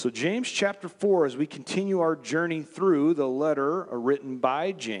So James chapter 4, as we continue our journey through the letter written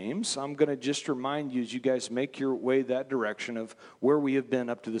by James, I'm going to just remind you as you guys make your way that direction of where we have been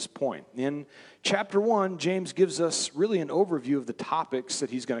up to this point. In chapter 1, James gives us really an overview of the topics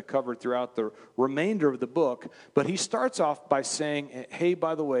that he's going to cover throughout the remainder of the book, but he starts off by saying, hey,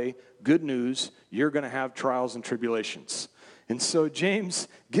 by the way, good news, you're going to have trials and tribulations. And so James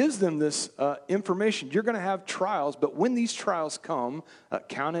gives them this information. You're going to have trials, but when these trials come,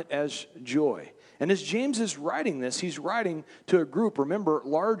 count it as joy. And as James is writing this, he's writing to a group, remember,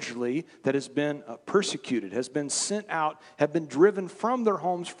 largely that has been persecuted, has been sent out, have been driven from their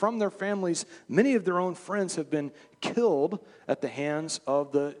homes, from their families. Many of their own friends have been killed at the hands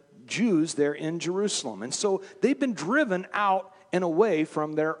of the Jews there in Jerusalem. And so they've been driven out and away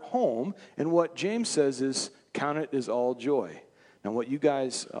from their home. And what James says is, count it as all joy. Now, what you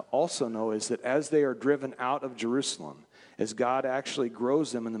guys also know is that as they are driven out of Jerusalem, as God actually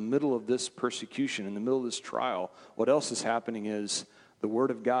grows them in the middle of this persecution, in the middle of this trial, what else is happening is the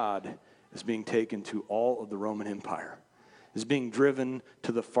Word of God is being taken to all of the Roman Empire, is being driven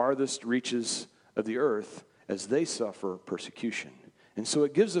to the farthest reaches of the earth as they suffer persecution. And so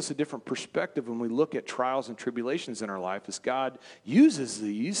it gives us a different perspective when we look at trials and tribulations in our life, as God uses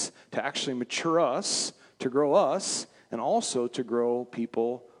these to actually mature us, to grow us, and also to grow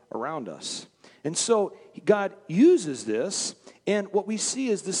people around us. And so God uses this, and what we see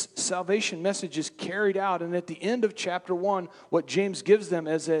is this salvation message is carried out. And at the end of chapter 1, what James gives them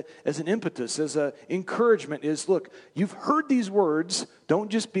as an impetus, as an encouragement is, look, you've heard these words, don't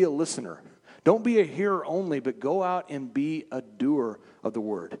just be a listener. Don't be a hearer only, but go out and be a doer of the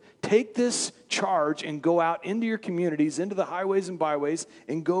word. Take this charge and go out into your communities, into the highways and byways,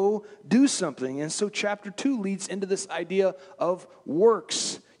 and go do something. And so chapter 2 leads into this idea of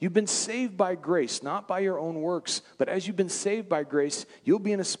works. You've been saved by grace, not by your own works, but as you've been saved by grace, you'll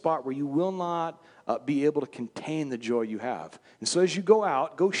be in a spot where you will not be able to contain the joy you have. And so as you go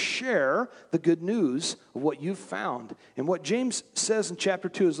out, go share the good news of what you've found. And what James says in chapter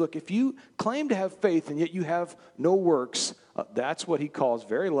 2 is, look, if you claim to have faith and yet you have no works, that's what he calls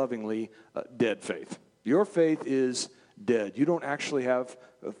very lovingly dead faith. Your faith is dead. You don't actually have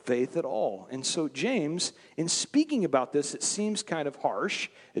faith at all. And so James, in speaking about this, it seems kind of harsh.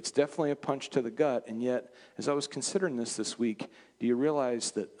 It's definitely a punch to the gut. And yet, as I was considering this week, do you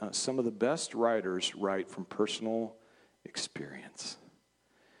realize that some of the best writers write from personal experience?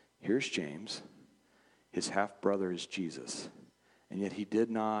 Here's James. His half-brother is Jesus. And yet he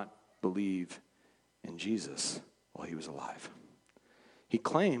did not believe in Jesus while he was alive. He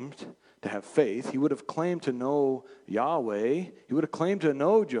claimed to have faith. He would have claimed to know Yahweh. He would have claimed to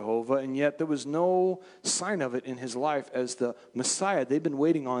know Jehovah, and yet there was no sign of it in his life as the Messiah they've been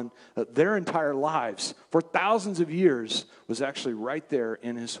waiting on their entire lives for thousands of years was actually right there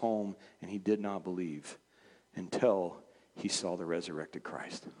in his home, and he did not believe until he saw the resurrected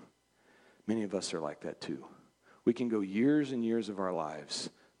Christ. Many of us are like that too. We can go years and years of our lives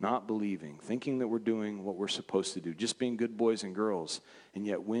not believing, thinking that we're doing what we're supposed to do, just being good boys and girls. And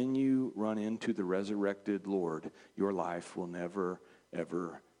yet when you run into the resurrected Lord, your life will never,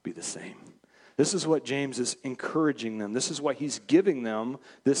 ever be the same. This is what James is encouraging them. This is why he's giving them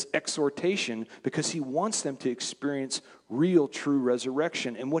this exhortation, because he wants them to experience real, true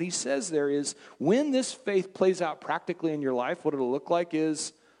resurrection. And what he says there is, when this faith plays out practically in your life, what it'll look like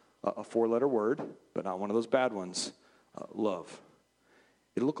is a four-letter word, but not one of those bad ones, love.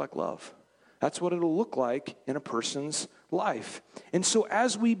 It'll look like love. That's what it'll look like in a person's life. And so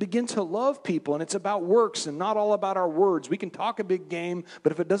as we begin to love people, and it's about works and not all about our words, we can talk a big game,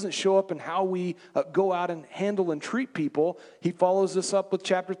 but if it doesn't show up in how we go out and handle and treat people, he follows this up with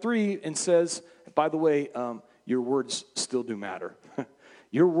chapter 3 and says, by the way, your words still do matter.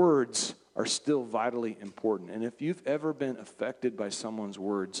 Your words are still vitally important. And if you've ever been affected by someone's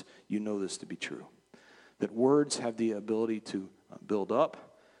words, you know this to be true. That words have the ability to build up.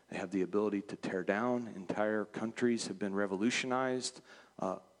 They have the ability to tear down. Entire countries have been revolutionized.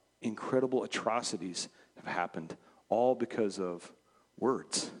 Incredible atrocities have happened, all because of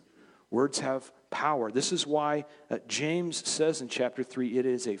words. Words have power. This is why James says in chapter 3, it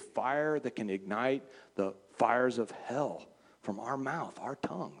is a fire that can ignite the fires of hell from our mouth, our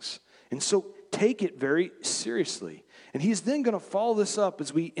tongues. And so take it very seriously. And he's then going to follow this up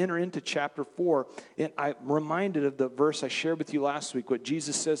as we enter into chapter 4. And I'm reminded of the verse I shared with you last week. What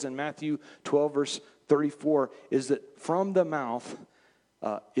Jesus says in Matthew 12, verse 34, is that from the mouth,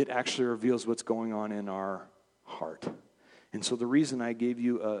 it actually reveals what's going on in our heart. And so the reason I gave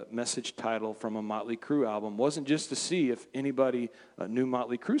you a message title from a Motley Crue album wasn't just to see if anybody knew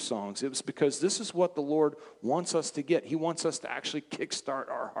Motley Crue songs. It was because this is what the Lord wants us to get. He wants us to actually kickstart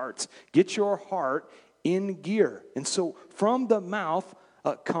our hearts. Get your heart in gear. And so from the mouth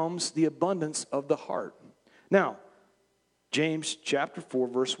comes the abundance of the heart. Now, James chapter 4,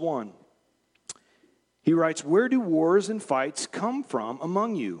 verse 1. He writes, "Where do wars and fights come from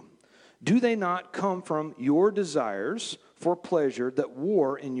among you? Do they not come from your desires for pleasure that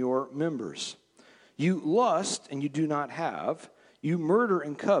war in your members? You lust and you do not have. You murder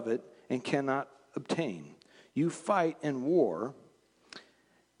and covet and cannot obtain. You fight and war,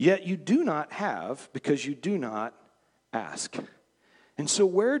 yet you do not have because you do not ask." And so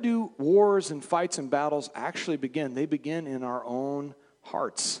where do wars and fights and battles actually begin? They begin in our own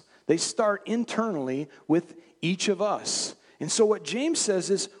hearts. They start internally with each of us. And so what James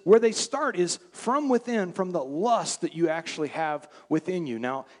says is where they start is from within, from the lust that you actually have within you.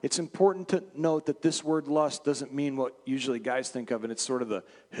 Now, it's important to note that this word lust doesn't mean what usually guys think of, and it's sort of the,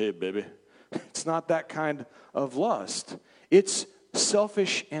 hey, baby. It's not that kind of lust. It's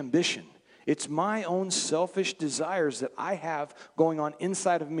selfish ambition. It's my own selfish desires that I have going on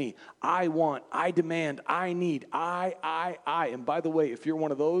inside of me. I want, I demand, I need, I. And by the way, if you're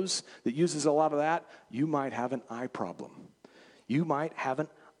one of those that uses a lot of that, you might have an I problem. You might have an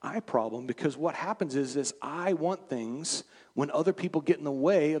I problem because what happens is I want things. When other people get in the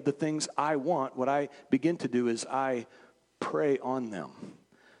way of the things I want, what I begin to do is I prey on them.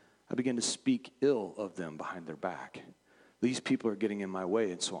 I begin to speak ill of them behind their back. These people are getting in my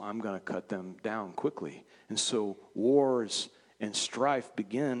way, and so I'm going to cut them down quickly. And so wars and strife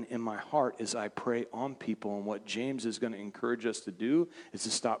begin in my heart as I prey on people. And what James is going to encourage us to do is to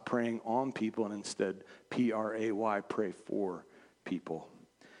stop preying on people and instead P-R-A-Y, pray for people.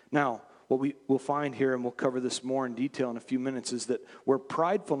 Now, what we will find here, and we'll cover this more in detail in a few minutes, is that where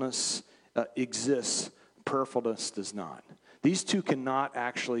pridefulness exists, prayerfulness does not. These two cannot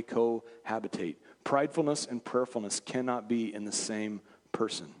actually cohabitate. Pridefulness and prayerfulness cannot be in the same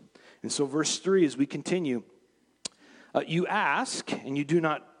person. And so verse 3, as we continue, you ask and you do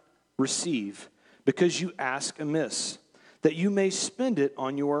not receive because you ask amiss, that you may spend it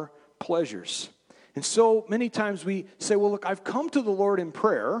on your pleasures. And so many times we say, well, look, I've come to the Lord in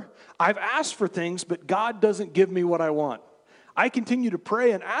prayer. I've asked for things, but God doesn't give me what I want. I continue to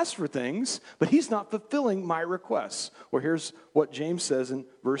pray and ask for things, but he's not fulfilling my requests. Well, here's what James says in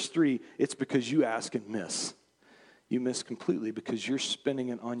verse 3. It's because you ask and miss. You miss completely because you're spending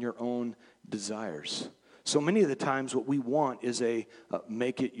it on your own desires. So many of the times what we want is a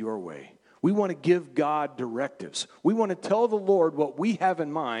make it your way. We want to give God directives. We want to tell the Lord what we have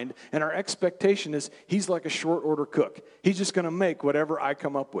in mind, and our expectation is he's like a short order cook. He's just going to make whatever I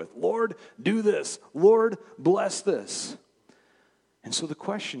come up with. Lord, do this. Lord, bless this. And so the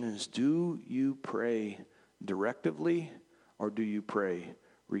question is, do you pray directively or do you pray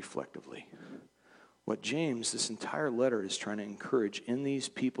reflectively? What James, this entire letter, is trying to encourage in these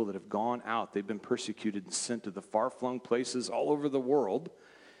people that have gone out, they've been persecuted and sent to the far-flung places all over the world,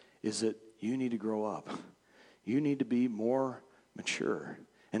 is that you need to grow up. You need to be more mature.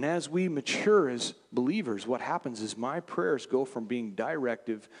 And as we mature as believers, what happens is my prayers go from being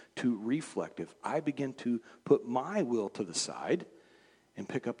directive to reflective. I begin to put my will to the side and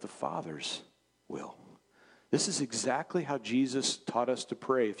pick up the Father's will. This is exactly how Jesus taught us to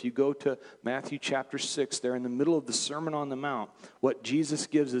pray. If you go to Matthew chapter 6, there in the middle of the Sermon on the Mount, what Jesus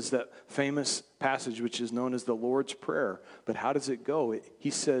gives is that famous passage which is known as the Lord's Prayer. But how does it go? He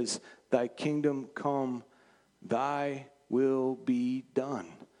says, "Thy kingdom come, thy will be done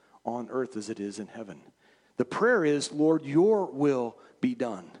on earth as it is in heaven." The prayer is, Lord, your will be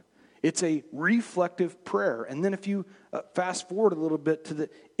done. It's a reflective prayer. And then if you fast forward a little bit to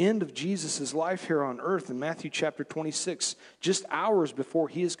the end of Jesus' life here on earth in Matthew chapter 26, just hours before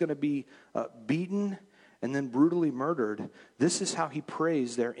he is going to be beaten and then brutally murdered, this is how he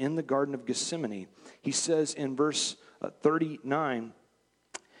prays there in the Garden of Gethsemane. He says in verse 39,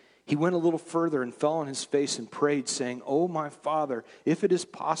 he went a little further and fell on his face and prayed, saying, "O my Father, if it is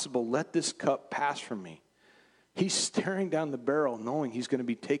possible, let this cup pass from me." He's staring down the barrel knowing he's going to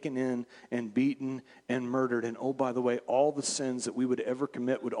be taken in and beaten and murdered. And oh, by the way, all the sins that we would ever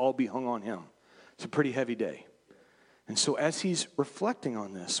commit would all be hung on him. It's a pretty heavy day. And so as he's reflecting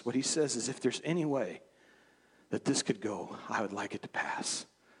on this, what he says is, if there's any way that this could go, I would like it to pass.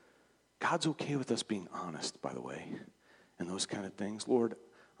 God's okay with us being honest, by the way, and those kind of things. Lord,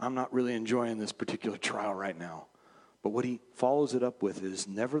 I'm not really enjoying this particular trial right now. But what he follows it up with is,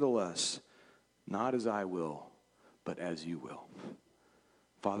 nevertheless, not as I will, but as you will.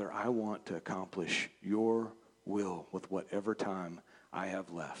 Father, I want to accomplish your will with whatever time I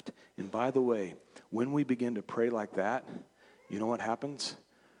have left. And by the way, when we begin to pray like that, you know what happens?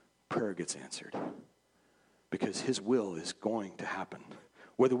 Prayer gets answered. Because his will is going to happen.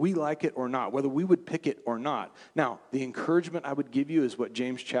 Whether we like it or not, whether we would pick it or not. Now, the encouragement I would give you is what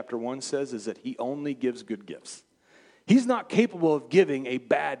James chapter 1 says, is that he only gives good gifts. He's not capable of giving a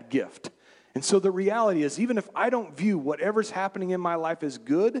bad gift. And so the reality is, even if I don't view whatever's happening in my life as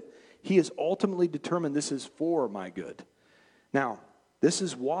good, he has ultimately determined this is for my good. Now, this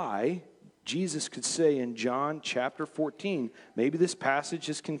is why Jesus could say in John chapter 14, maybe this passage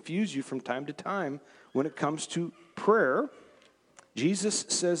has confused you from time to time when it comes to prayer. Jesus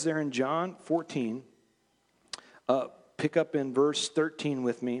says there in John 14, pick up in verse 13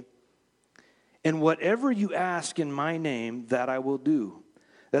 with me, "And whatever you ask in my name, that I will do,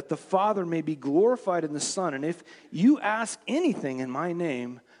 that the Father may be glorified in the Son. And if you ask anything in my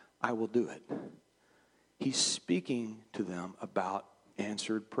name, I will do it." He's speaking to them about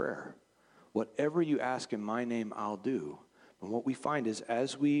answered prayer. Whatever you ask in my name, I'll do. And what we find is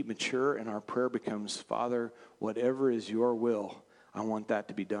as we mature and our prayer becomes, Father, whatever is your will, I want that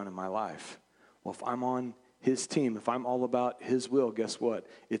to be done in my life. Well, if I'm on his team, if I'm all about his will, guess what?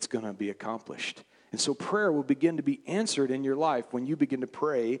 It's going to be accomplished. And so prayer will begin to be answered in your life when you begin to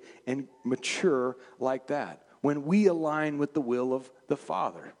pray and mature like that, when we align with the will of the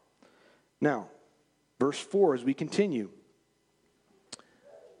Father. Now, verse 4, as we continue.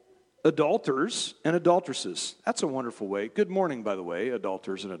 Adulterers and adulteresses. That's a wonderful way. Good morning, by the way,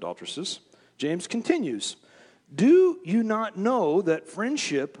 adulterers and adulteresses. James continues. "Do you not know that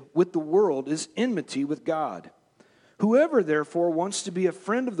friendship with the world is enmity with God? Whoever, therefore, wants to be a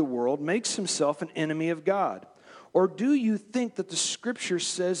friend of the world makes himself an enemy of God. Or do you think that the Scripture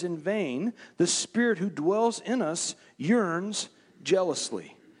says in vain, the Spirit who dwells in us yearns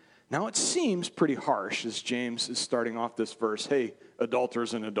jealously?" Now it seems pretty harsh as James is starting off this verse. Hey,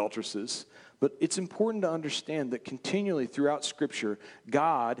 adulterers and adulteresses. But it's important to understand that continually throughout Scripture,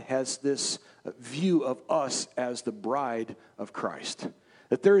 God has this view of us as the bride of Christ.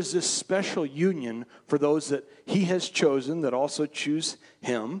 That there is this special union for those that he has chosen that also choose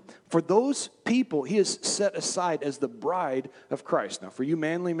him. For those people, he has set aside as the bride of Christ. Now, for you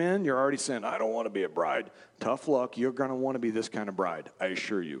manly men, you're already saying, I don't want to be a bride. Tough luck. You're going to want to be this kind of bride, I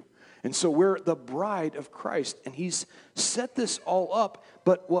assure you. And so we're the bride of Christ, and he's set this all up.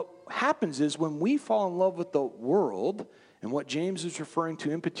 But what happens is when we fall in love with the world, and what James is referring to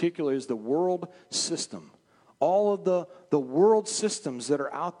in particular is the world system, all of the world systems that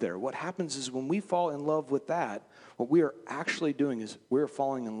are out there, what happens is when we fall in love with that, what we are actually doing is we're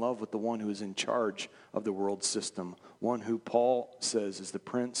falling in love with the one who is in charge of the world system, one who Paul says is the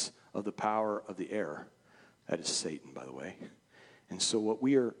prince of the power of the air. That is Satan, by the way. And so what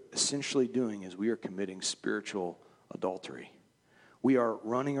we are essentially doing is we are committing spiritual adultery. We are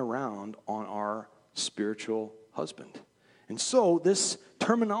running around on our spiritual husband. And so this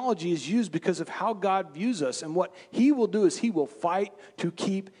terminology is used because of how God views us. And what he will do is he will fight to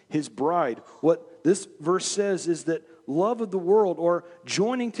keep his bride. What this verse says is that love of the world, or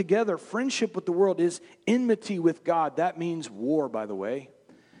joining together, friendship with the world, is enmity with God. That means war, by the way.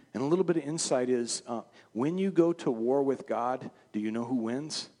 And a little bit of insight is, when you go to war with God, do you know who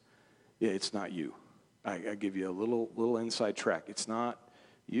wins? Yeah, it's not you. I give you a little inside track. It's not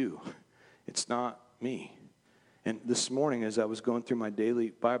you. It's not me. And this morning, as I was going through my daily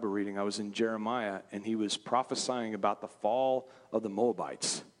Bible reading, I was in Jeremiah, and he was prophesying about the fall of the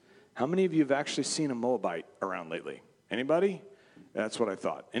Moabites. How many of you have actually seen a Moabite around lately? Anybody? That's what I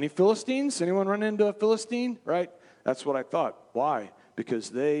thought. Any Philistines? Anyone run into a Philistine? Right? That's what I thought. Why? Because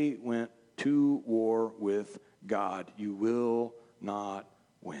they went to war with God. You will not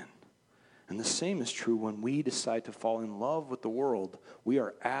win. And the same is true when we decide to fall in love with the world. We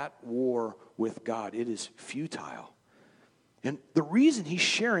are at war with God. It is futile. And the reason he's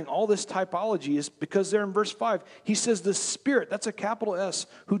sharing all this typology is because there in verse 5, he says the Spirit, that's a capital S,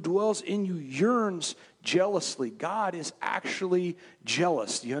 who dwells in you yearns jealously. God is actually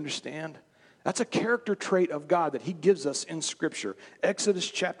jealous. Do you understand? That's a character trait of God that he gives us in Scripture. Exodus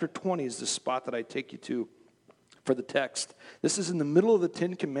chapter 20 is the spot that I take you to for the text. This is in the middle of the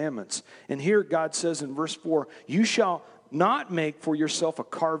Ten Commandments. And here God says in verse 4, you shall not make for yourself a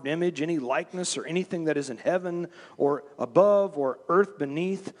carved image, any likeness or anything that is in heaven or above or earth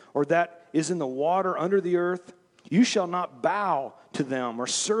beneath or that is in the water under the earth. You shall not bow to them or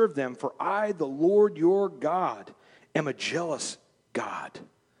serve them, for I, the Lord your God, am a jealous God.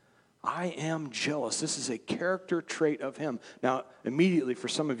 I am jealous. This is a character trait of him. Now, immediately for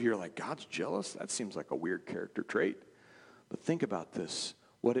some of you, you're like, God's jealous? That seems like a weird character trait. But think about this.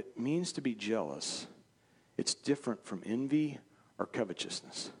 What it means to be jealous It's different from envy or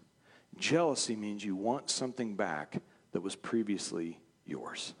covetousness. Jealousy means you want something back that was previously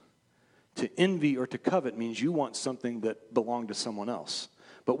yours. To envy or to covet means you want something that belonged to someone else.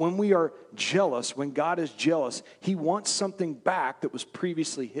 But when we are jealous, when God is jealous, he wants something back that was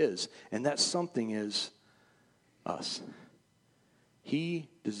previously his. And that something is us. He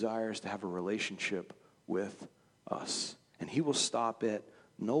desires to have a relationship with us. And he will stop at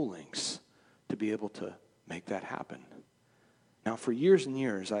no lengths to be able to make that happen. Now, for years and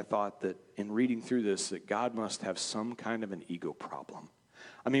years, I thought that in reading through this, that God must have some kind of an ego problem.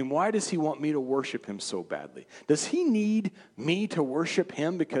 I mean, why does he want me to worship him so badly? Does he need me to worship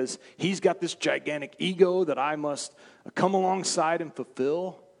him because he's got this gigantic ego that I must come alongside and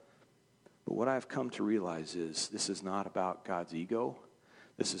fulfill? But what I've come to realize is this is not about God's ego.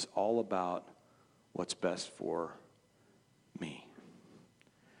 This is all about what's best for me.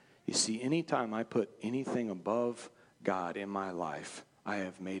 You see, anytime I put anything above God in my life, I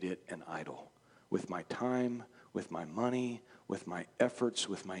have made it an idol. With my time, with my money, with my efforts,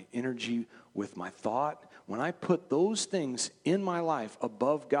 with my energy, with my thought. When I put those things in my life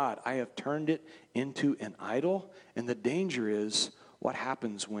above God, I have turned it into an idol. And the danger is, what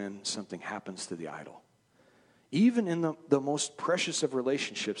happens when something happens to the idol? Even in the most precious of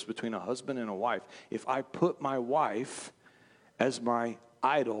relationships between a husband and a wife, if I put my wife as my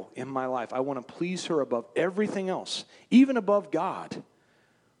idol in my life, I want to please her above everything else, even above God.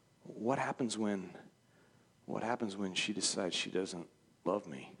 What happens when she decides she doesn't love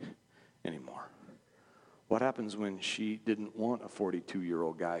me anymore? What happens when she didn't want a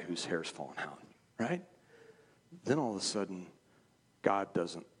 42-year-old guy whose hair's falling out, right? Then all of a sudden, God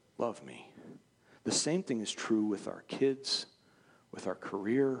doesn't love me. The same thing is true with our kids, with our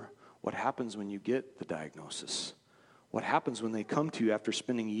career. What happens when you get the diagnosis? What happens when they come to you after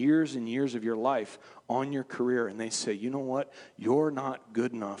spending years and years of your life on your career and they say, you know what, you're not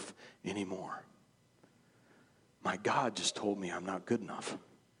good enough anymore. My God just told me I'm not good enough.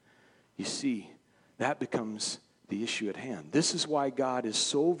 You see, that becomes the issue at hand. This is why God is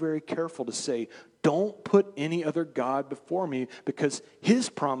so very careful to say, don't put any other God before me, because his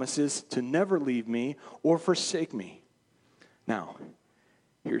promise is to never leave me or forsake me. Now,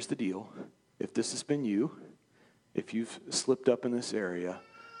 here's the deal. If this has been you, if you've slipped up in this area,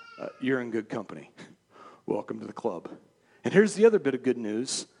 you're in good company. Welcome to the club. And here's the other bit of good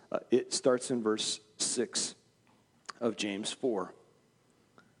news. It starts in verse 6 of James 4.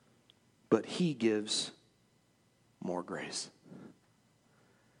 But he gives more grace.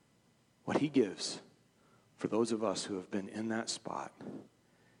 What he gives for those of us who have been in that spot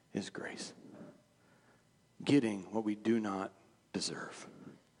is grace. Getting what we do not deserve.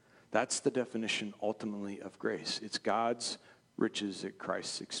 That's the definition ultimately of grace. It's God's riches at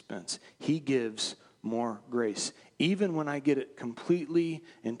Christ's expense. He gives more grace. Even when I get it completely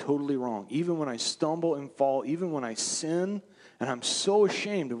and totally wrong, even when I stumble and fall, even when I sin, and I'm so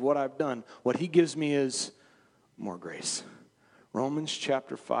ashamed of what I've done, what he gives me is more grace. Romans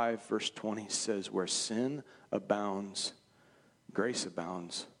chapter 5, verse 20 says, where sin abounds, grace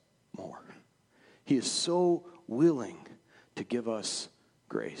abounds more. He is so willing to give us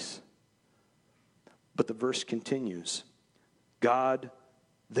grace. But the verse continues.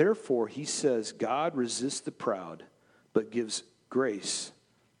 Therefore, he says, God resists the proud, but gives grace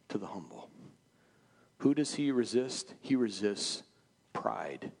to the humble. Who does he resist? He resists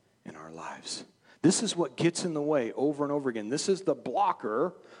pride in our lives. This is what gets in the way over and over again. This is the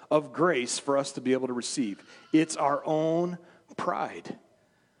blocker of grace for us to be able to receive. It's our own pride.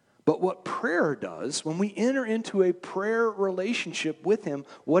 But what prayer does, when we enter into a prayer relationship with him,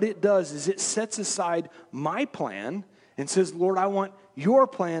 what it does is it sets aside my plan and says, Lord, I want your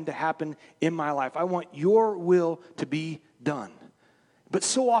plan to happen in my life. I want your will to be done. But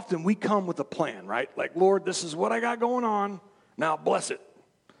so often we come with a plan, right? Like, Lord, this is what I got going on. Now bless it.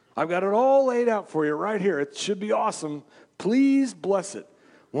 I've got it all laid out for you right here. It should be awesome. Please bless it.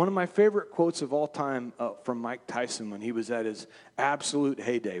 One of my favorite quotes of all time from Mike Tyson when he was at his absolute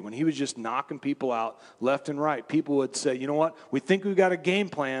heyday, when he was just knocking people out left and right, people would say, you know what, we think we've got a game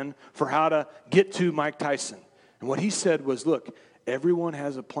plan for how to get to Mike Tyson. And what he said was, look, everyone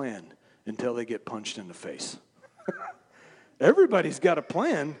has a plan until they get punched in the face. Everybody's got a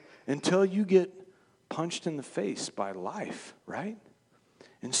plan until you get punched in the face by life, right?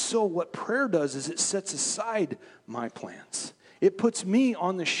 And so what prayer does is it sets aside my plans. It puts me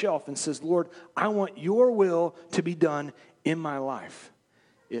on the shelf and says, Lord, I want your will to be done in my life.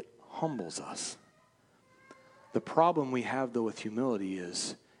 It humbles us. The problem we have, though, with humility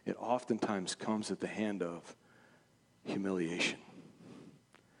is it oftentimes comes at the hand of humiliation.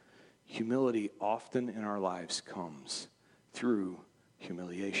 humility often in our lives comes through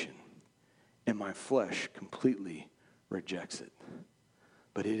humiliation. And my flesh completely rejects it.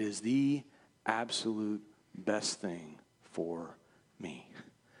 But it is the absolute best thing for me.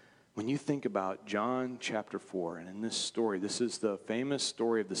 When you think about John chapter 4, and in this story, this is the famous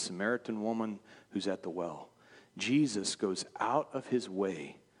story of the Samaritan woman who's at the well. Jesus goes out of his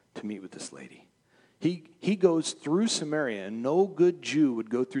way to meet with this lady. He goes through Samaria, and no good Jew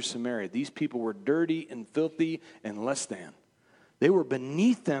would go through Samaria. These people were dirty and filthy and less than. They were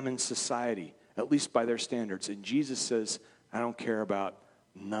beneath them in society, at least by their standards. And Jesus says, I don't care about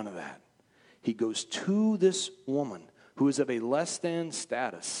none of that. He goes to this woman who is of a less than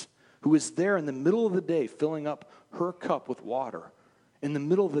status, who is there in the middle of the day filling up her cup with water in the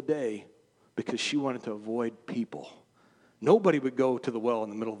middle of the day because she wanted to avoid people. Nobody would go to the well in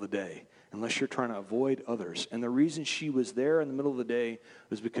the middle of the day unless you're trying to avoid others. And the reason she was there in the middle of the day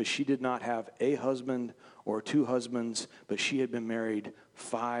was because she did not have a husband or two husbands, but she had been married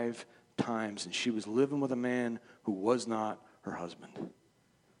 5 times, and she was living with a man who was not her husband.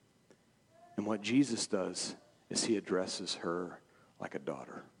 And what Jesus does is he addresses her like a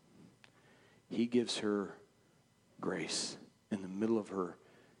daughter. He gives her grace in the middle of her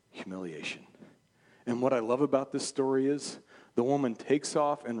humiliation. And what I love about this story is the woman takes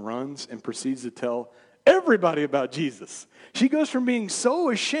off and runs and proceeds to tell everybody about Jesus. She goes from being so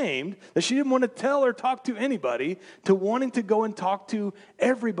ashamed that she didn't want to tell or talk to anybody to wanting to go and talk to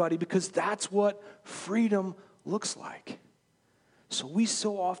everybody, because that's what freedom looks like. So we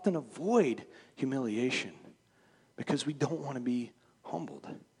so often avoid humiliation because we don't want to be humbled.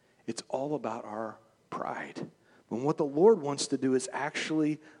 It's all about our pride. And what the Lord wants to do is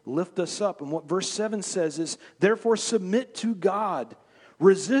actually lift us up. And what verse 7 says is, therefore submit to God.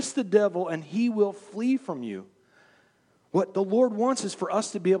 Resist the devil and he will flee from you. What the Lord wants is for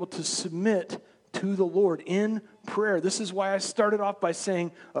us to be able to submit to the Lord in prayer. This is why I started off by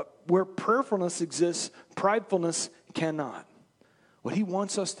saying where prayerfulness exists, pridefulness cannot. What he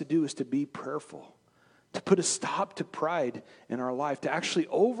wants us to do is to be prayerful, to put a stop to pride in our life, to actually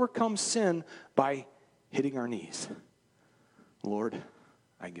overcome sin by hitting our knees. Lord,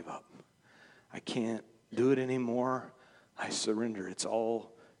 I give up. I can't do it anymore. I surrender. It's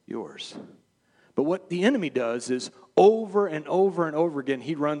all yours. But what the enemy does is over and over and over again,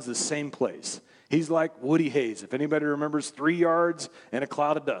 he runs the same place. He's like Woody Hayes. If anybody remembers 3 yards and a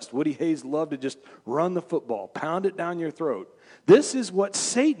cloud of dust, Woody Hayes loved to just run the football, pound it down your throat. This is what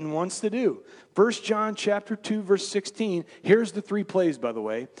Satan wants to do. 1 John chapter 2, verse 16. Here's the 3 plays, by the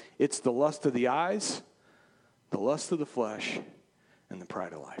way. It's the lust of the eyes, the lust of the flesh, and the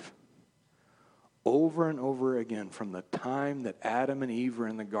pride of life. Over and over again, from the time that Adam and Eve were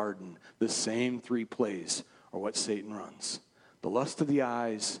in the garden, the same 3 plays are what Satan runs. The lust of the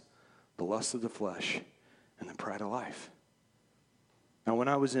eyes, the lust of the flesh, and the pride of life. Now, when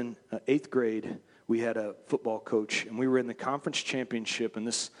I was in 8th grade, we had a football coach, and we were in the conference championship, and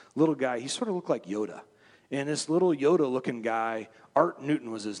this little guy, he sort of looked like Yoda. And this little Yoda-looking guy, Art Newton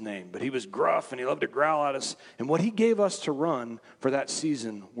was his name, but he was gruff, and he loved to growl at us. And what he gave us to run for that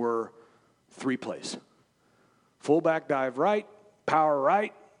season were 3 plays. Fullback dive right, power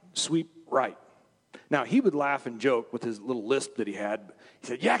right, sweep right. Now, he would laugh and joke with his little lisp that he had. He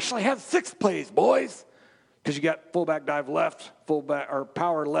said, you actually have 6 plays, boys, because you got fullback dive left, fullback or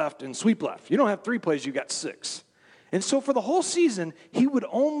power left, and sweep left. You don't have 3 plays, you got 6. And so for the whole season, he would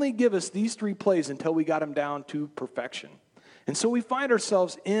only give us these 3 plays until we got him down to perfection. And so we find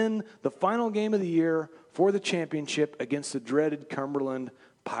ourselves in the final game of the year for the championship against the dreaded Cumberland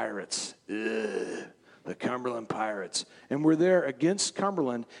Pirates. The Cumberland Pirates. And we're there against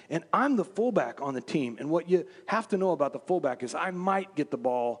Cumberland, and I'm the fullback on the team. And what you have to know about the fullback is I might get the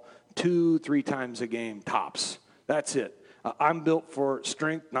ball 2-3 times a game, tops. That's it. I'm built for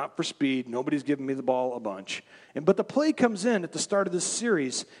strength, not for speed. Nobody's giving me the ball a bunch. But the play comes in at the start of this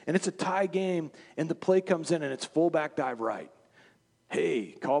series, and it's a tie game, and the play comes in, and it's fullback dive right.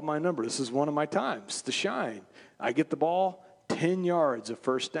 Hey, called my number. This is one of my times to shine. I get the ball, 10 yards of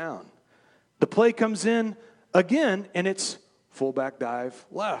first down. The play comes in again, and it's fullback dive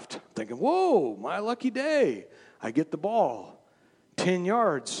left. I'm thinking, whoa, my lucky day. I get the ball, 10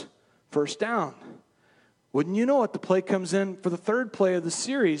 yards, first down. Wouldn't you know it, the play comes in for the 3rd play of the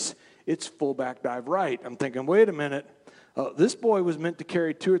series. It's fullback dive right. I'm thinking, wait a minute. This boy was meant to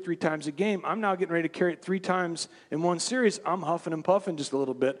carry 2 or 3 times a game. I'm now getting ready to carry it 3 times in one series. I'm huffing and puffing just a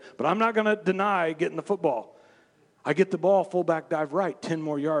little bit, but I'm not going to deny getting the football. I get the ball, fullback dive right, 10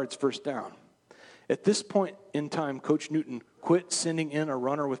 more yards, first down. At this point in time, Coach Newton quit sending in a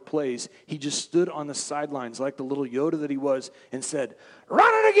runner with plays. He just stood on the sidelines like the little Yoda that he was and said,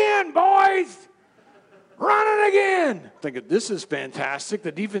 "Run it again, boys! Run it again!" Thinking, this is fantastic.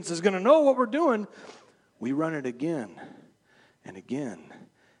 The defense is going to know what we're doing. We run it again and again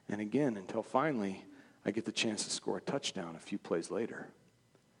and again until finally I get the chance to score a touchdown a few plays later.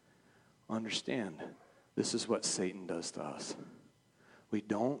 Understand, this is what Satan does to us. We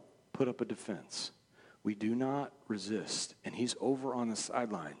don't put up a defense. We do not resist. And he's over on the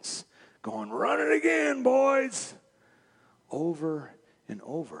sidelines going, "Run it again, boys!" Over and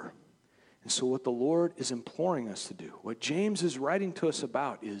over. And so what the Lord is imploring us to do, what James is writing to us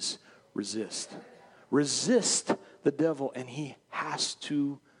about, is resist. Resist the devil, and he has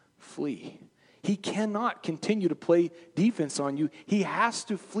to flee. He cannot continue to play defense on you. He has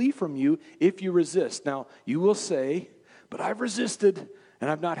to flee from you if you resist. Now, you will say, "But I've resisted, and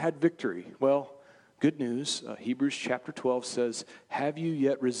I've not had victory." Well, good news. Hebrews chapter 12 says, "Have you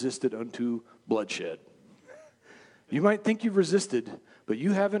yet resisted unto bloodshed?" You might think you've resisted, but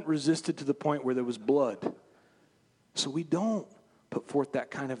you haven't resisted to the point where there was blood. So we don't put forth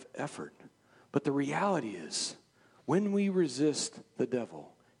that kind of effort. But the reality is, when we resist the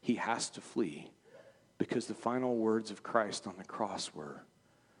devil, he has to flee, because the final words of Christ on the cross were,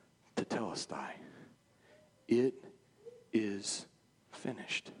 "Tetelestai." It is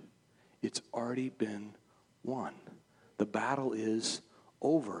finished. It's already been won. The battle is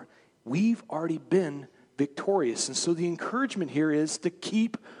over. We've already been victorious. And so the encouragement here is to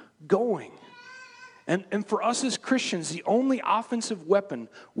keep going. And for us as Christians, the only offensive weapon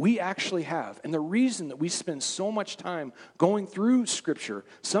we actually have, and the reason that we spend so much time going through Scripture,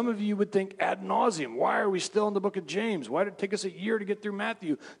 some of you would think ad nauseum, why are we still in the book of James? Why did it take us a year to get through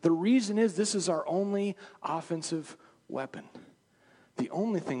Matthew? The reason is this is our only offensive weapon. The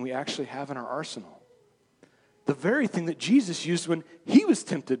only thing we actually have in our arsenal. The very thing that Jesus used when he was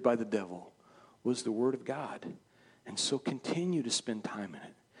tempted by the devil was the Word of God. And so continue to spend time in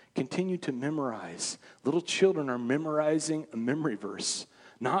it. Continue to memorize. Little children are memorizing a memory verse,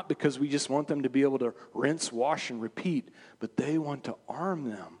 not because we just want them to be able to rinse, wash, and repeat, but they want to arm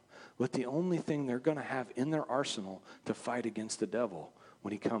them with the only thing they're going to have in their arsenal to fight against the devil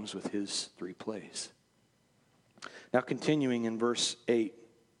when he comes with his 3 plays. Now continuing in verse 8.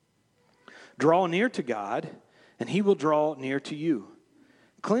 "Draw near to God, and he will draw near to you.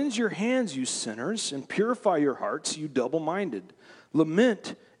 Cleanse your hands, you sinners, and purify your hearts, you double-minded.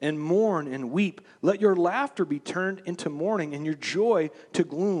 Lament and mourn and weep. Let your laughter be turned into mourning and your joy to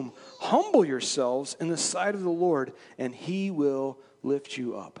gloom. Humble yourselves in the sight of the Lord, and he will lift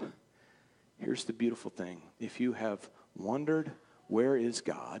you up." Here's the beautiful thing. If you have wondered, where is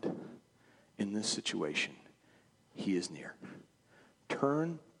God in this situation? He is near.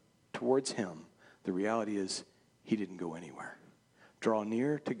 Turn towards him. The reality is, he didn't go anywhere. Draw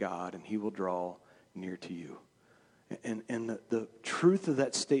near to God, and he will draw near to you. And the truth of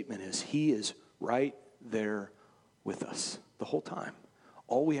that statement is he is right there with us the whole time.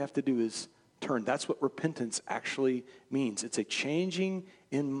 All we have to do is turn. That's what repentance actually means. It's a changing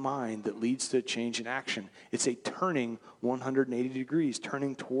in mind that leads to a change in action. It's a turning 180 degrees,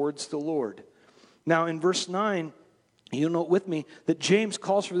 turning towards the Lord. Now in verse 9, you'll note with me that James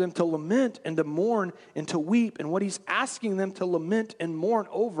calls for them to lament and to mourn and to weep. And what he's asking them to lament and mourn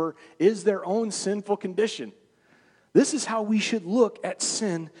over is their own sinful condition. This is how we should look at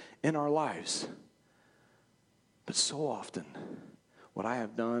sin in our lives. But so often, what I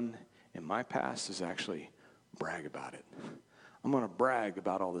have done in my past is actually brag about it. I'm going to brag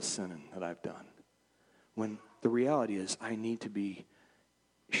about all the sinning that I've done. When the reality is I need to be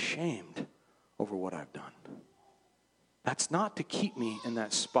shamed over what I've done. That's not to keep me in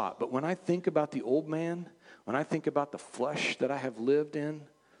that spot. But when I think about the old man, when I think about the flesh that I have lived in,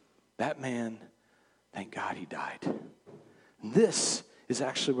 that man, thank God he died. And this is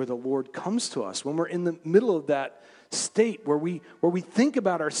actually where the Lord comes to us. When we're in the middle of that state where we think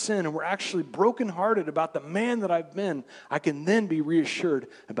about our sin and we're actually brokenhearted about the man that I've been, I can then be reassured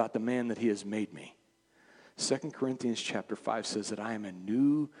about the man that he has made me. 2 Corinthians chapter 5 says that I am a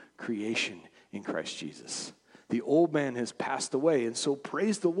new creation in Christ Jesus. The old man has passed away, and so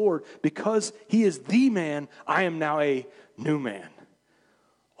praise the Lord, because he is the man, I am now a new man.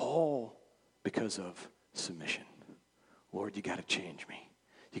 All because of submission. Lord, you got to change me.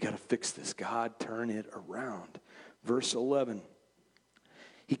 You got to fix this. God, turn it around. Verse 11.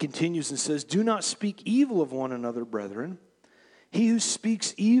 He continues and says, "Do not speak evil of one another, brethren. He who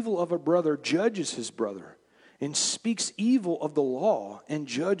speaks evil of a brother judges his brother, and speaks evil of the law and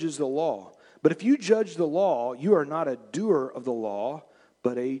judges the law. But if you judge the law, you are not a doer of the law,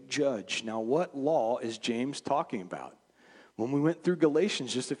 but a judge." Now, what law is James talking about? When we went through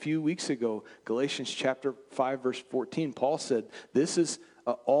Galatians just a few weeks ago, Galatians chapter 5, verse 14, Paul said, this is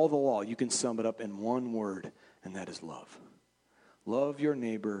all the law. You can sum it up in one word, and that is love. Love your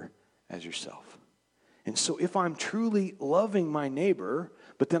neighbor as yourself. And so if I'm truly loving my neighbor,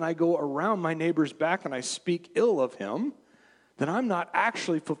 but then I go around my neighbor's back and I speak ill of him, then I'm not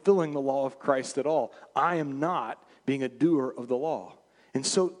actually fulfilling the law of Christ at all. I am not being a doer of the law. And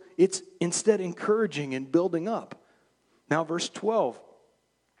so it's instead encouraging and building up. Now, verse 12.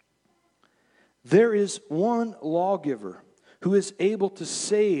 There is one lawgiver who is able to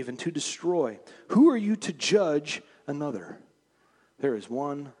save and to destroy. Who are you to judge another? There is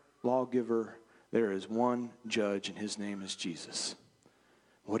one lawgiver. There is one judge, and his name is Jesus.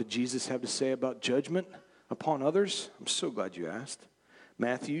 What did Jesus have to say about judgment upon others? I'm so glad you asked.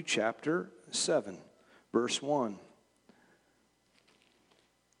 Matthew chapter 7, verse 1.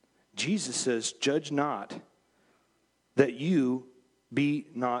 Jesus says, judge not, that you be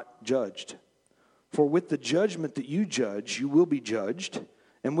not judged. For with the judgment that you judge, you will be judged,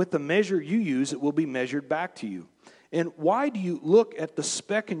 and with the measure you use, it will be measured back to you. And why do you look at the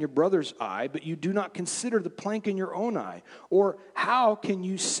speck in your brother's eye, but you do not consider the plank in your own eye? Or how can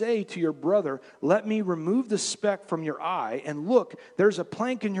you say to your brother, let me remove the speck from your eye, and look, there's a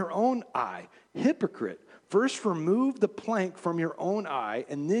plank in your own eye? Hypocrite, first remove the plank from your own eye,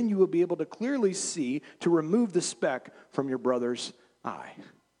 and then you will be able to clearly see to remove the speck from your brother's eye.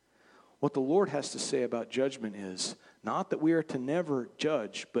 What the Lord has to say about judgment is, not that we are to never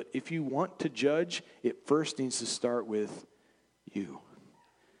judge, but if you want to judge, it first needs to start with you.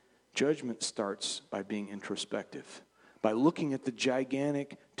 Judgment starts by being introspective, by looking at the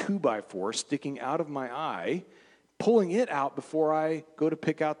gigantic 2x4 sticking out of my eye, pulling it out before I go to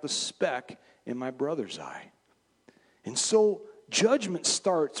pick out the speck in my brother's eye. And so judgment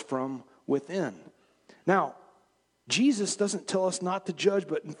starts from within. Now, Jesus doesn't tell us not to judge,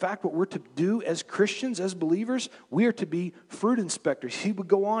 but in fact, what we're to do as Christians, as believers, we are to be fruit inspectors. He would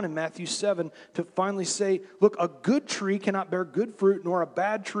go on in Matthew 7 to finally say, look, a good tree cannot bear good fruit, nor a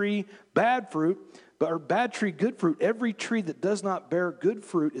bad tree bad fruit, or bad tree good fruit. Every tree that does not bear good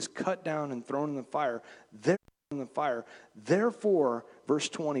fruit is cut down and thrown in the fire. Therefore, verse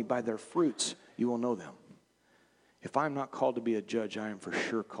 20, by their fruits you will know them. If I'm not called to be a judge, I am for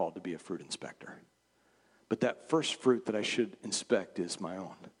sure called to be a fruit inspector. But that first fruit that I should inspect is my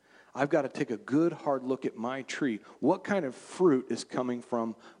own. I've got to take a good hard look at my tree. What kind of fruit is coming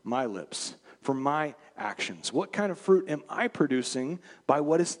from my lips, from my actions? What kind of fruit am I producing by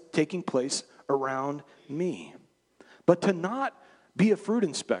what is taking place around me? But to not be a fruit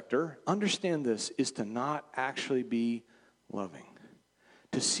inspector, understand this, is to not actually be loving.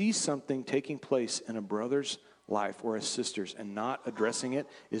 To see something taking place in a brother's life or a sister's and not addressing it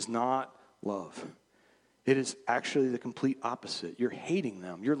is not love. It is actually the complete opposite. You're hating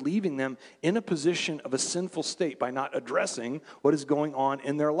them. You're leaving them in a position of a sinful state by not addressing what is going on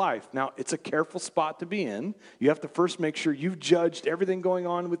in their life. Now, it's a careful spot to be in. You have to first make sure you've judged everything going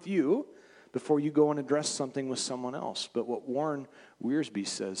on with you before you go and address something with someone else. But what Warren Wiersbe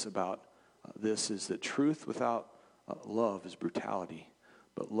says about this is that truth without love is brutality,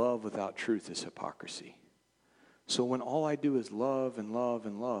 but love without truth is hypocrisy. So when all I do is love and love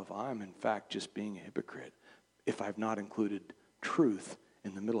and love, I'm in fact just being a hypocrite if I've not included truth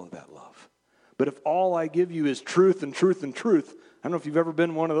in the middle of that love. But if all I give you is truth and truth and truth, I don't know if you've ever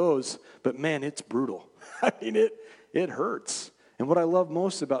been one of those, but man, it's brutal. I mean, it hurts. And what I love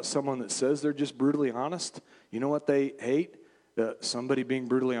most about someone that says they're just brutally honest, you know what they hate? Somebody being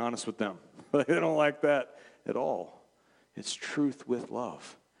brutally honest with them. They don't like that at all. It's truth with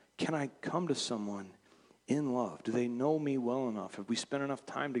love. Can I come to someone in love? Do they know me well enough? Have we spent enough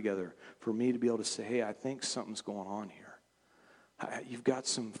time together for me to be able to say, hey, I think something's going on here. You've got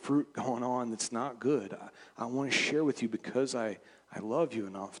some fruit going on that's not good. I want to share with you because I love you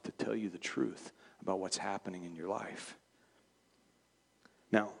enough to tell you the truth about what's happening in your life.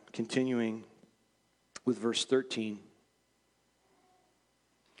 Now, continuing with verse 13.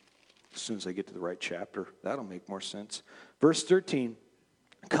 As soon as I get to the right chapter, that'll make more sense. Verse 13,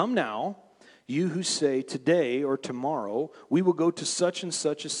 come now, you who say, today or tomorrow, we will go to such and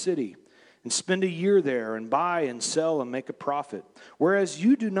such a city and spend a year there and buy and sell and make a profit. Whereas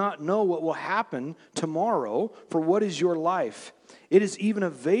you do not know what will happen tomorrow, for what is your life? It is even a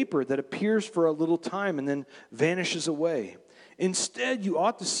vapor that appears for a little time and then vanishes away. Instead, you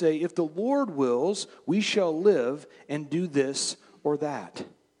ought to say, if the Lord wills, we shall live and do this or that.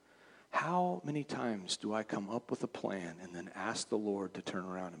 How many times do I come up with a plan and then ask the Lord to turn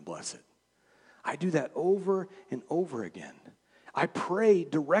around and bless it? I do that over and over again. I pray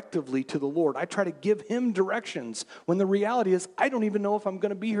directively to the Lord. I try to give him directions when the reality is I don't even know if I'm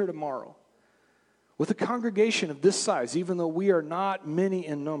going to be here tomorrow. With a congregation of this size, even though we are not many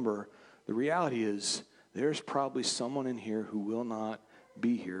in number, the reality is there's probably someone in here who will not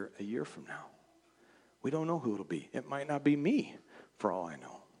be here a year from now. We don't know who it'll be. It might not be me, for all I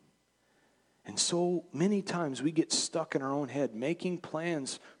know. And so many times we get stuck in our own head making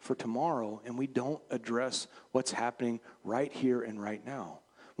plans for tomorrow, and we don't address what's happening right here and right now.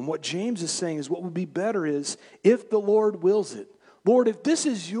 And what James is saying is what would be better is if the Lord wills it. Lord, if this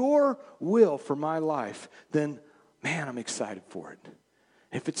is your will for my life, then, man, I'm excited for it.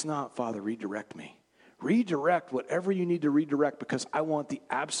 If it's not, Father, redirect me. Redirect whatever you need to redirect because I want the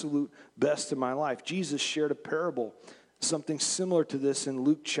absolute best in my life. Jesus shared a parable, something similar to this in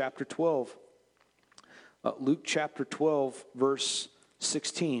Luke chapter 12. Luke chapter 12, verse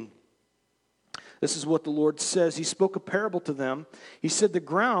 16. This is what the Lord says. He spoke a parable to them. He said, the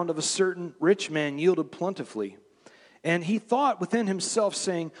ground of a certain rich man yielded plentifully. And he thought within himself,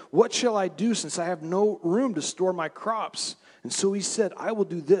 saying, what shall I do since I have no room to store my crops? And so he said, I will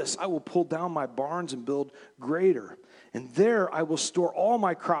do this. I will pull down my barns and build greater. And there I will store all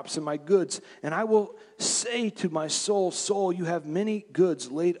my crops and my goods. And I will say to my soul, soul, you have many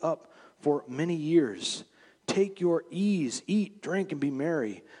goods laid up for many years. Take your ease, eat, drink, and be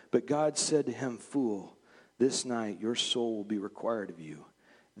merry. But God said to him, fool, this night your soul will be required of you.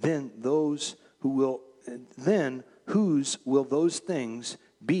 Then whose will those things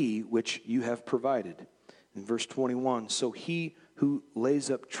be which you have provided? In verse 21, so he who lays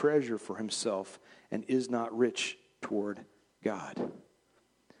up treasure for himself and is not rich toward God.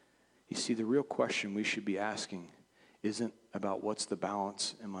 You see, the real question we should be asking isn't about what's the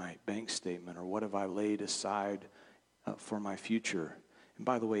balance in my bank statement or what have I laid aside for my future. And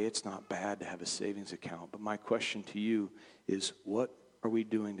by the way, it's not bad to have a savings account, but my question to you is, what are we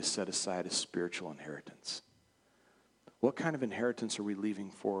doing to set aside a spiritual inheritance? What kind of inheritance are we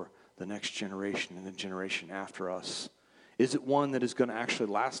leaving for the next generation and the generation after us? Is it one that is going to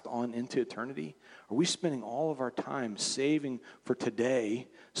actually last on into eternity? Are we spending all of our time saving for today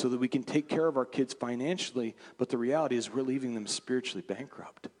so that we can take care of our kids financially, but the reality is we're leaving them spiritually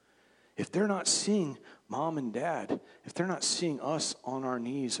bankrupt? If they're not seeing mom and dad, if they're not seeing us on our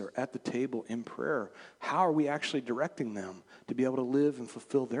knees or at the table in prayer, how are we actually directing them to be able to live and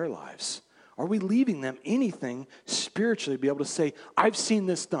fulfill their lives? Are we leaving them anything spiritually to be able to say, I've seen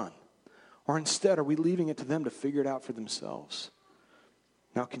this done? Or instead, are we leaving it to them to figure it out for themselves?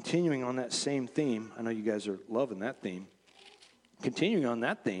 Now, continuing on that same theme, I know you guys are loving that theme. Continuing on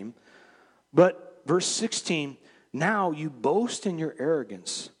that theme, but verse 16, now you boast in your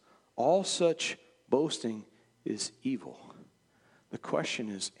arrogance. All such boasting is evil. The question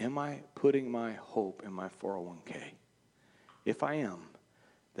is, am I putting my hope in my 401k? If I am,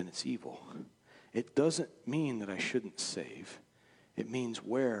 then it's evil. It doesn't mean that I shouldn't save. It means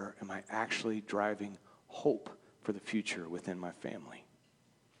where am I actually driving hope for the future within my family?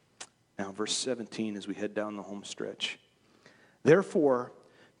 Now, verse 17 as we head down the home stretch. Therefore,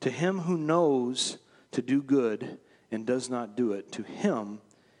 to him who knows to do good and does not do it, to him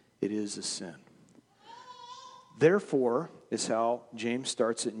it is a sin. Therefore is how James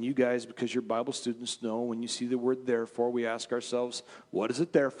starts it. And you guys, because you're Bible students, know when you see the word therefore, we ask ourselves, what is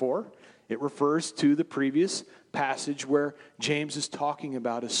it there for? It refers to the previous passage where James is talking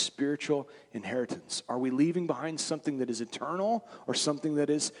about a spiritual inheritance. Are we leaving behind something that is eternal or something that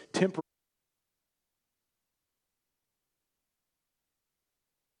is temporary?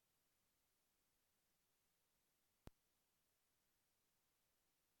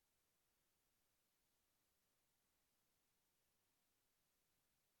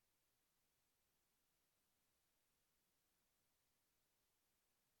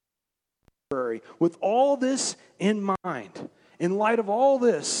 With all this in mind, in light of all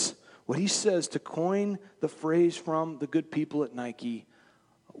this, what he says, to coin the phrase from the good people at Nike,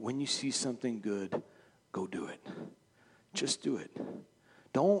 when you see something good, go do it. Just do it.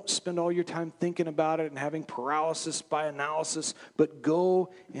 Don't spend all your time thinking about it and having paralysis by analysis, but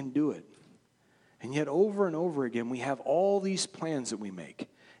go and do it. And yet over and over again, we have all these plans that we make.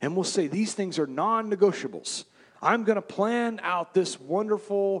 And we'll say these things are non-negotiables. I'm going to plan out this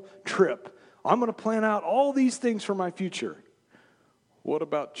wonderful trip. I'm going to plan out all these things for my future. What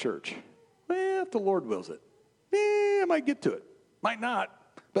about church? Well, if the Lord wills it. I might get to it. Might not.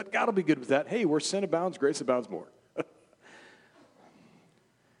 But God will be good with that. Hey, where sin abounds, grace abounds more.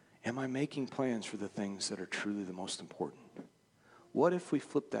 Am I making plans for the things that are truly the most important? What if we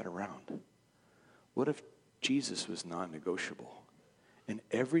flip that around? What if Jesus was non-negotiable and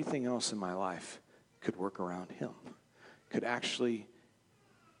everything else in my life could work around him? could actually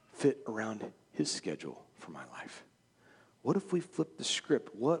fit around his schedule for my life? What if we flipped the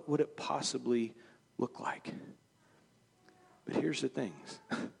script? What would it possibly look like? But here's the things.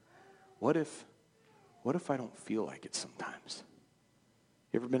 What if I don't feel like it sometimes?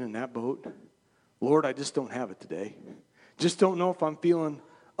 You ever been in that boat? Lord, I just don't have it today. Just don't know if I'm feeling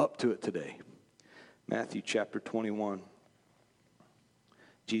up to it today. Matthew chapter 21.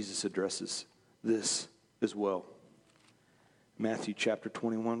 Jesus addresses this as well. Matthew chapter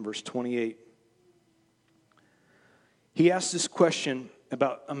 21, verse 28. He asked this question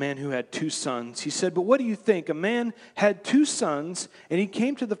about a man who had 2 sons. He said, "But what do you think? A man had 2 sons, and he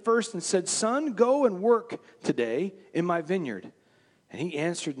came to the first and said, 'Son, go and work today in my vineyard.' And he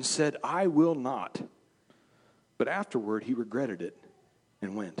answered and said, 'I will not.' But afterward he regretted it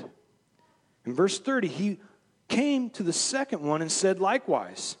and went." In verse 30, he came to the second one and said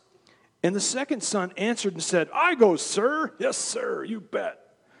likewise. And the second son answered and said, 'I go, sir.' 'Yes, sir, you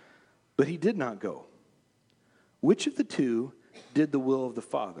bet.' But he did not go. Which of the 2 did the will of the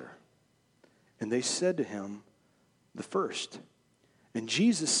Father? And they said to him, 'The first.' And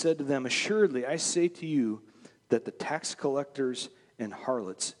Jesus said to them, 'Assuredly, I say to you that the tax collectors and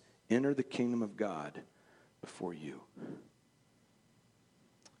harlots enter the kingdom of God before you.'"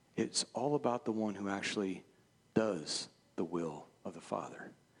 It's all about the one who actually does the will of the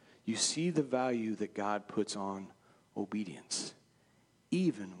Father. You see the value that God puts on obedience,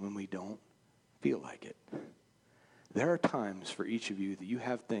 even when we don't feel like it. There are times for each of you that you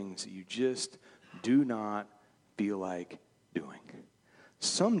have things that you just do not feel like doing.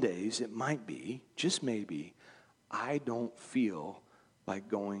 Some days it might be, just maybe, I don't feel like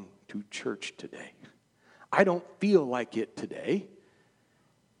going to church today. I don't feel like it today.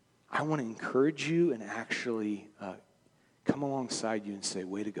 I want to encourage you and actually come alongside you and say,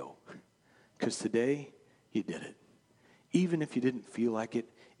 way to go. Because today, you did it. Even if you didn't feel like it,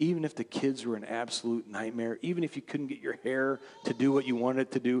 even if the kids were an absolute nightmare, even if you couldn't get your hair to do what you wanted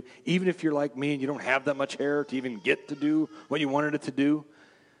it to do, even if you're like me and you don't have that much hair to even get to do what you wanted it to do,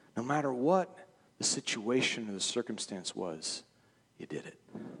 no matter what the situation or the circumstance was, you did it.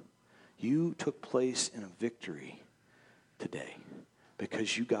 You took place in a victory today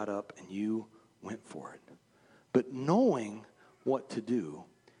because you got up and you went for it. But knowing what to do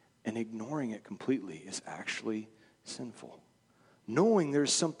and ignoring it completely is actually sinful. Knowing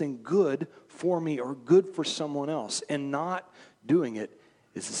there's something good for me or good for someone else and not doing it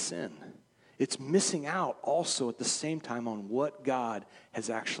is a sin. It's missing out also at the same time on what God has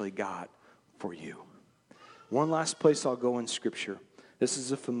actually got for you. One last place I'll go in Scripture. This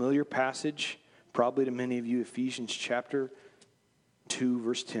is a familiar passage, probably to many of you, Ephesians chapter 2,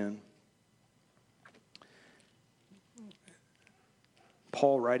 verse 10.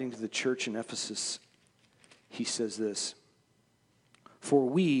 Paul, writing to the church in Ephesus, he says this, "For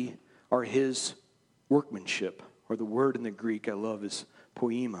we are his workmanship," or the word in the Greek I love is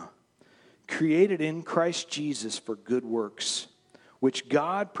poema, "created in Christ Jesus for good works, which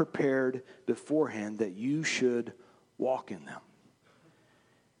God prepared beforehand that you should walk in them."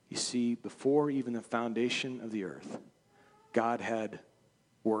 You see, before even the foundation of the earth, God had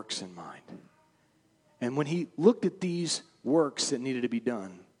works in mind. And when he looked at these works that needed to be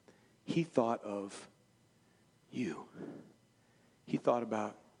done, he thought of you. He thought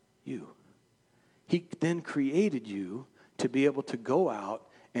about you. He then created you to be able to go out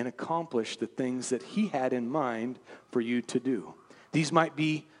and accomplish the things that he had in mind for you to do. These might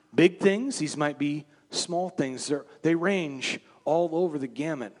be big things. These might be small things. They range all over the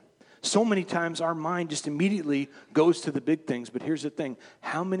gamut. So many times our mind just immediately goes to the big things. But here's the thing.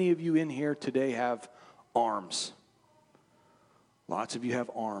 How many of you in here today have arms? Lots of you have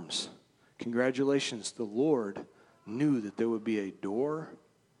arms. Congratulations. The Lord knew that there would be a door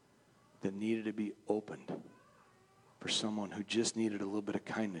that needed to be opened for someone who just needed a little bit of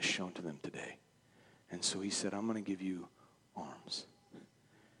kindness shown to them today. And so he said, I'm going to give you arms.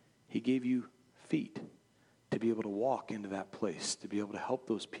 He gave you feet to be able to walk into that place, to be able to help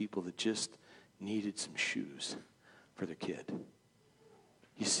those people that just needed some shoes for their kid.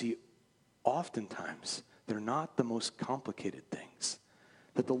 You see, oftentimes, they're not the most complicated things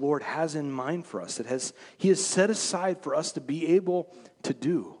that the Lord has in mind for us, he has set aside for us to be able to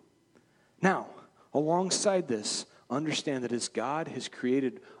do. Now, alongside this, understand that as God has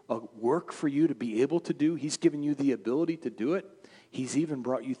created a work for you to be able to do, he's given you the ability to do it. He's even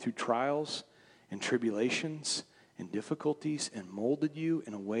brought you through trials and tribulations and difficulties and molded you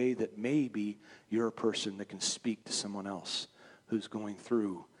in a way that maybe you're a person that can speak to someone else who's going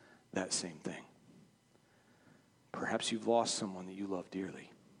through that same thing. Perhaps you've lost someone that you love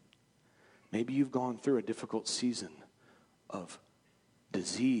dearly. Maybe you've gone through a difficult season of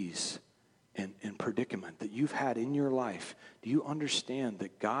disease and predicament that you've had in your life, do you understand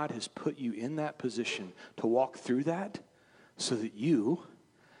that God has put you in that position to walk through that so that you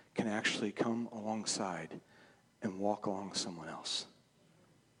can actually come alongside and walk along someone else?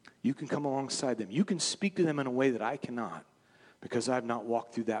 You can come alongside them. You can speak to them in a way that I cannot because I've not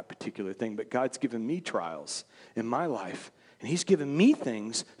walked through that particular thing. But God's given me trials in my life, and He's given me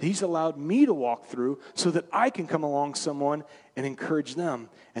things that He's allowed me to walk through so that I can come along someone and encourage them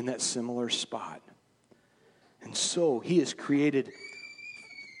in that similar spot. And so He has created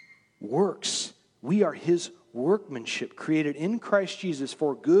works. We are His workmanship, created in Christ Jesus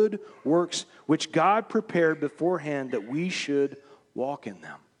for good works, which God prepared beforehand that we should walk in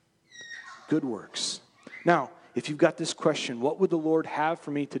them. Good works. Now, if you've got this question, what would the Lord have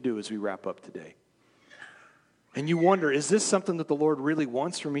for me to do as we wrap up today? And you wonder, is this something that the Lord really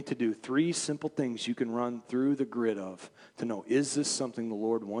wants for me to do? 3 simple things you can run through the grid of to know, is this something the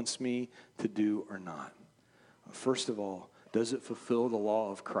Lord wants me to do or not? First of all, does it fulfill the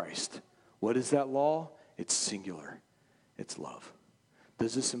law of Christ? What is that law? It's singular. It's love.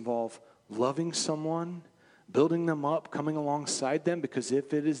 Does this involve loving someone, building them up, coming alongside them? Because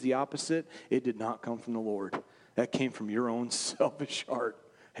if it is the opposite, it did not come from the Lord. That came from your own selfish heart.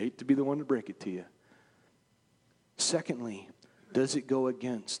 Hate to be the one to break it to you. Secondly, does it go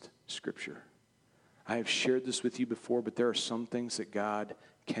against Scripture? I have shared this with you before, but there are some things that God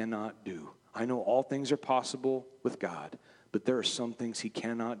cannot do. I know all things are possible with God, but there are some things He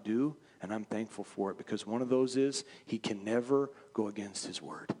cannot do, and I'm thankful for it because one of those is He can never go against His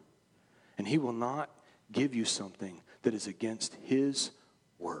word. And He will not give you something that is against His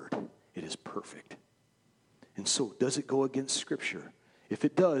word. It is perfect. And so, does it go against Scripture? If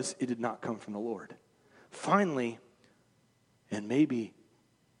it does, it did not come from the Lord. Finally, and maybe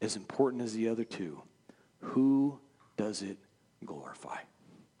as important as the other two, who does it glorify?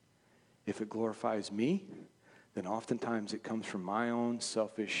 If it glorifies me, then oftentimes it comes from my own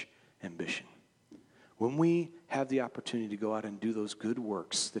selfish ambition. When we have the opportunity to go out and do those good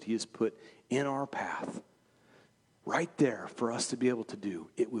works that He has put in our path, right there for us to be able to do,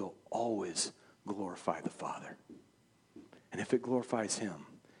 it will always glorify the Father. And if it glorifies Him,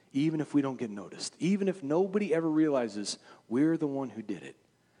 even if we don't get noticed, even if nobody ever realizes we're the one who did it,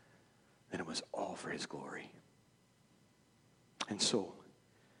 then it was all for His glory. And so,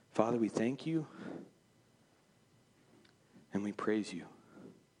 Father, we thank You and we praise You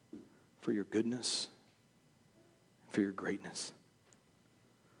for Your goodness, for Your greatness.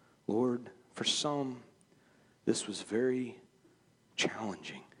 Lord, for some, this was very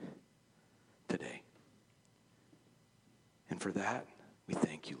challenging today. And for that, we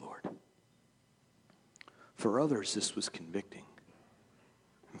thank You, Lord. For others, this was convicting.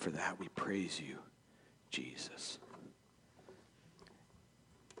 And for that, we praise You, Jesus.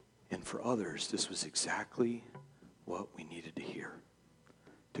 And for others, this was exactly what we needed to hear.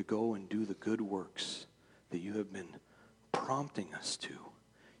 To go and do the good works that You have been prompting us to.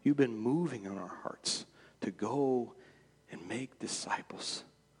 You've been moving on our hearts to go and make disciples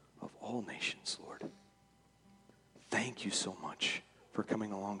of all nations, Lord. Thank You so much for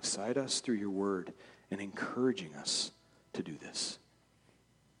coming alongside us through Your word and encouraging us to do this.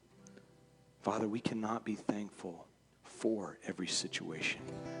 Father, we cannot be thankful for every situation,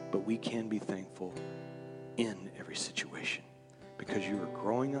 but we can be thankful in every situation because You are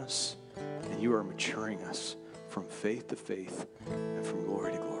growing us and You are maturing us from faith to faith and from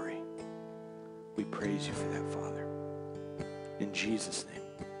glory to glory. We praise You for that, Father. In Jesus' name.